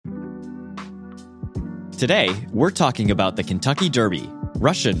Today, we're talking about the Kentucky Derby,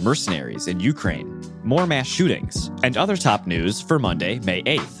 Russian mercenaries in Ukraine, more mass shootings, and other top news for Monday, May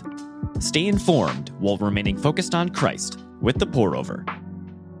 8th. Stay informed while remaining focused on Christ with the pour-over.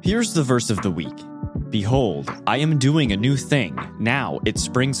 Here's the verse of the week. Behold, I am doing a new thing. Now it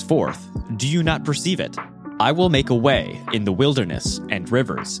springs forth. Do you not perceive it? I will make a way in the wilderness and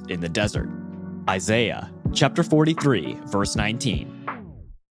rivers in the desert. Isaiah chapter 43, verse 19.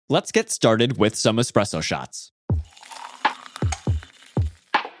 Let's get started with some espresso shots.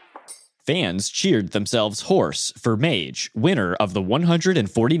 Fans cheered themselves hoarse for Mage, winner of the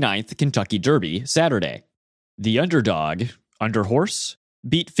 149th Kentucky Derby, Saturday. The underdog, Underhorse,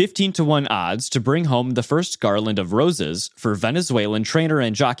 beat 15-1 odds to bring home the first garland of roses for Venezuelan trainer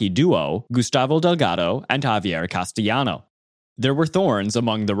and jockey duo Gustavo Delgado and Javier Castellano. There were thorns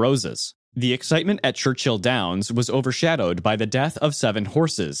among the roses. The excitement at Churchill Downs was overshadowed by the death of 7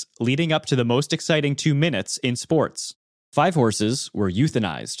 horses, leading up to the most exciting 2 minutes in sports. 5 horses were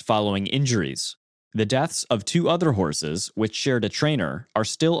euthanized following injuries. The deaths of 2 other horses, which shared a trainer, are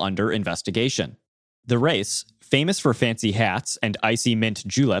still under investigation. The race, famous for fancy hats and icy mint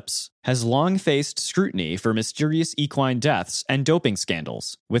juleps, has long faced scrutiny for mysterious equine deaths and doping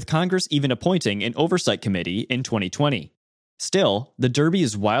scandals, with Congress even appointing an oversight committee in 2020. Still, the Derby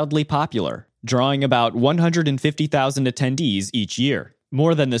is wildly popular, drawing about 150,000 attendees each year,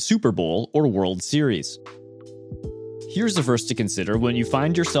 more than the Super Bowl or World Series. Here's a verse to consider when you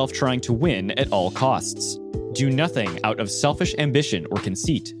find yourself trying to win at all costs. Do nothing out of selfish ambition or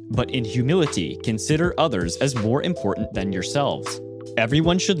conceit, but in humility consider others as more important than yourselves.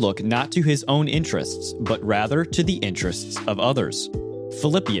 Everyone should look not to his own interests, but rather to the interests of others.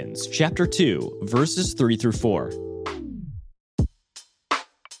 Philippians chapter 2, verses 3 through 4.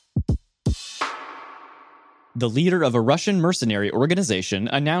 The leader of a Russian mercenary organization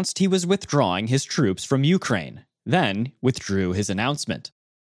announced he was withdrawing his troops from Ukraine, then withdrew his announcement.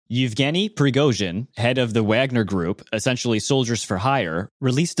 Yevgeny Prigozhin, head of the Wagner Group, essentially soldiers for hire,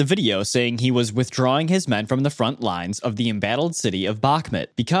 released a video saying he was withdrawing his men from the front lines of the embattled city of Bakhmut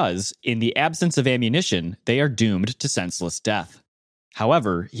because, in the absence of ammunition, they are doomed to senseless death.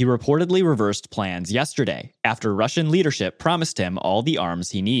 However, he reportedly reversed plans yesterday after Russian leadership promised him all the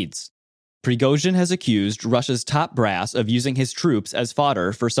arms he needs. Prigozhin has accused Russia's top brass of using his troops as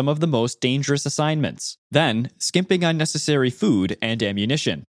fodder for some of the most dangerous assignments, then skimping on necessary food and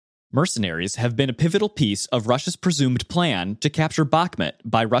ammunition. Mercenaries have been a pivotal piece of Russia's presumed plan to capture Bakhmut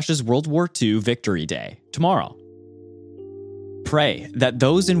by Russia's World War II Victory Day, tomorrow. Pray that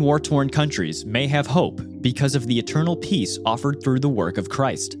those in war-torn countries may have hope because of the eternal peace offered through the work of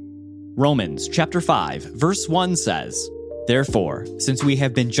Christ. Romans chapter 5, verse 1 says, Therefore, since we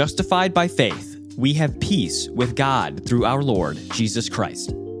have been justified by faith, we have peace with God through our Lord Jesus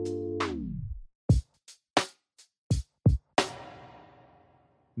Christ.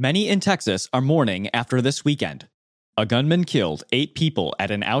 Many in Texas are mourning after this weekend. A gunman killed 8 people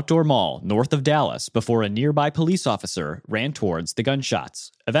at an outdoor mall north of Dallas before a nearby police officer ran towards the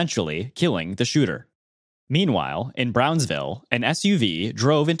gunshots, eventually killing the shooter. Meanwhile, in Brownsville, an SUV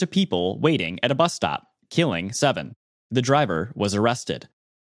drove into people waiting at a bus stop, killing 7. The driver was arrested.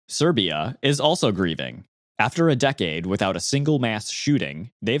 Serbia is also grieving. After a decade without a single mass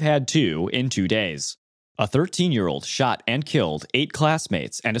shooting, they've had 2 in 2 days. A 13-year-old shot and killed 8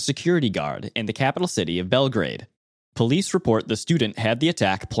 classmates and a security guard in the capital city of Belgrade. Police report the student had the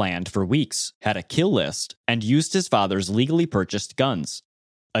attack planned for weeks, had a kill list, and used his father's legally purchased guns.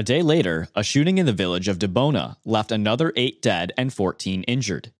 A day later, a shooting in the village of Debona left another 8 dead and 14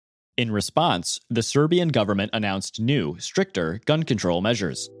 injured. In response, the Serbian government announced new, stricter gun control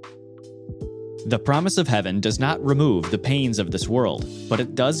measures. The promise of heaven does not remove the pains of this world, but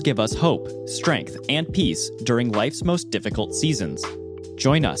it does give us hope, strength, and peace during life's most difficult seasons.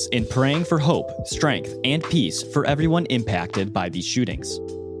 Join us in praying for hope, strength, and peace for everyone impacted by these shootings.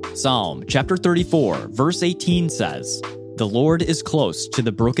 Psalm chapter 34, verse 18 says, The Lord is close to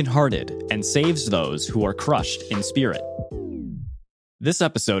the brokenhearted and saves those who are crushed in spirit. This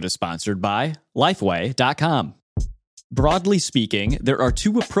episode is sponsored by Lifeway.com. Broadly speaking, there are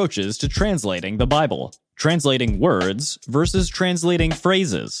 2 approaches to translating the Bible: translating words versus translating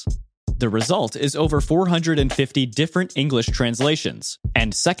phrases. The result is over 450 different English translations,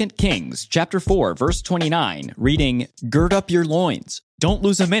 and 2 Kings chapter 4, verse 29, reading, Gird up your loins, don't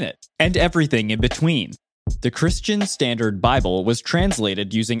lose a minute, and everything in between. The Christian Standard Bible was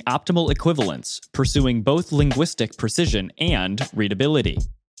translated using optimal equivalence, pursuing both linguistic precision and readability.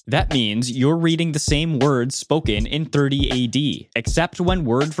 That means you're reading the same words spoken in 30 AD, except when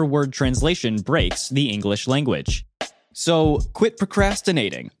word-for-word translation breaks the English language. So quit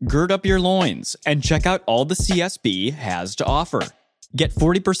procrastinating, gird up your loins, and check out all the CSB has to offer. Get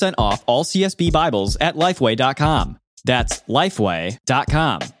 40% off all CSB Bibles at Lifeway.com. That's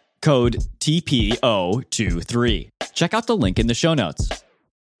Lifeway.com. Code TPO23. Check out the link in the show notes.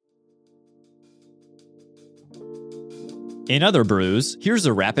 In other brews, here's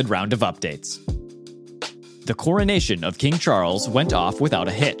a rapid round of updates. The coronation of King Charles went off without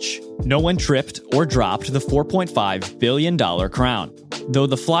a hitch. No one tripped or dropped the $4.5 billion crown, though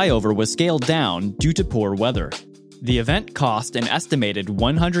the flyover was scaled down due to poor weather. The event cost an estimated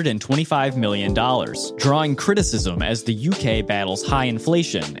 $125 million, drawing criticism as the UK battles high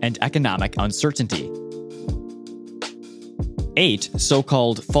inflation and economic uncertainty. 8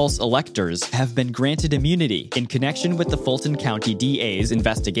 so-called false electors have been granted immunity in connection with the Fulton County DA's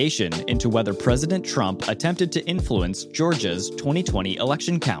investigation into whether President Trump attempted to influence Georgia's 2020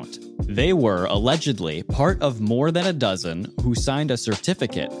 election count. They were allegedly part of more than a dozen who signed a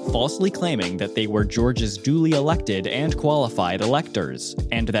certificate falsely claiming that they were Georgia's duly elected and qualified electors,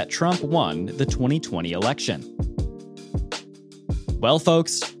 and that Trump won the 2020 election. Well,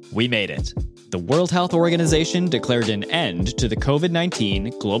 folks, we made it. The World Health Organization declared an end to the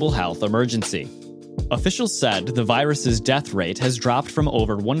COVID-19 global health emergency. Officials said the virus's death rate has dropped from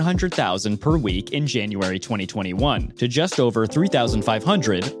over 100,000 per week in January 2021 to just over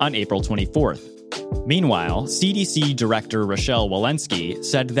 3,500 on April 24th. Meanwhile, CDC Director Rochelle Walensky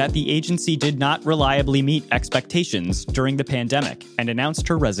said that the agency did not reliably meet expectations during the pandemic and announced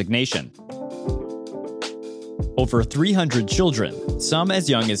her resignation. Over 300 children, some as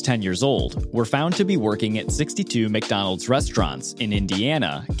young as 10 years old, were found to be working at 62 McDonald's restaurants in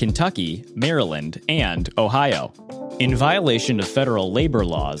Indiana, Kentucky, Maryland, and Ohio. In violation of federal labor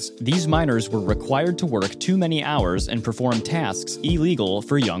laws, these minors were required to work too many hours and perform tasks illegal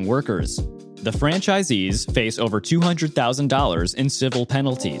for young workers. The franchisees face over $200,000 in civil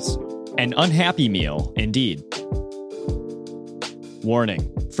penalties. An unhappy meal, indeed.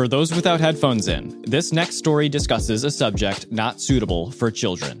 Warning. For those without headphones in, this next story discusses a subject not suitable for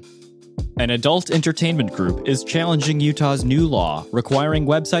children. An adult entertainment group is challenging Utah's new law requiring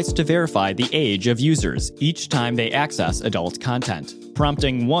websites to verify the age of users each time they access adult content,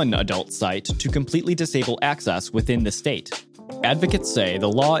 prompting one adult site to completely disable access within the state. Advocates say the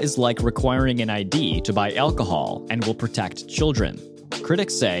law is like requiring an ID to buy alcohol and will protect children.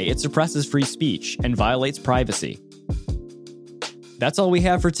 Critics say it suppresses free speech and violates privacy. That's all we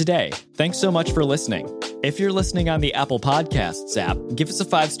have for today. Thanks so much for listening. If you're listening on the Apple Podcasts app, give us a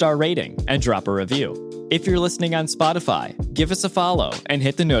 5-star rating and drop a review. If you're listening on Spotify, give us a follow and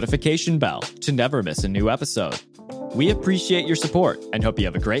hit the notification bell to never miss a new episode. We appreciate your support and hope you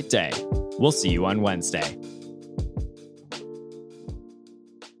have a great day. We'll see you on Wednesday.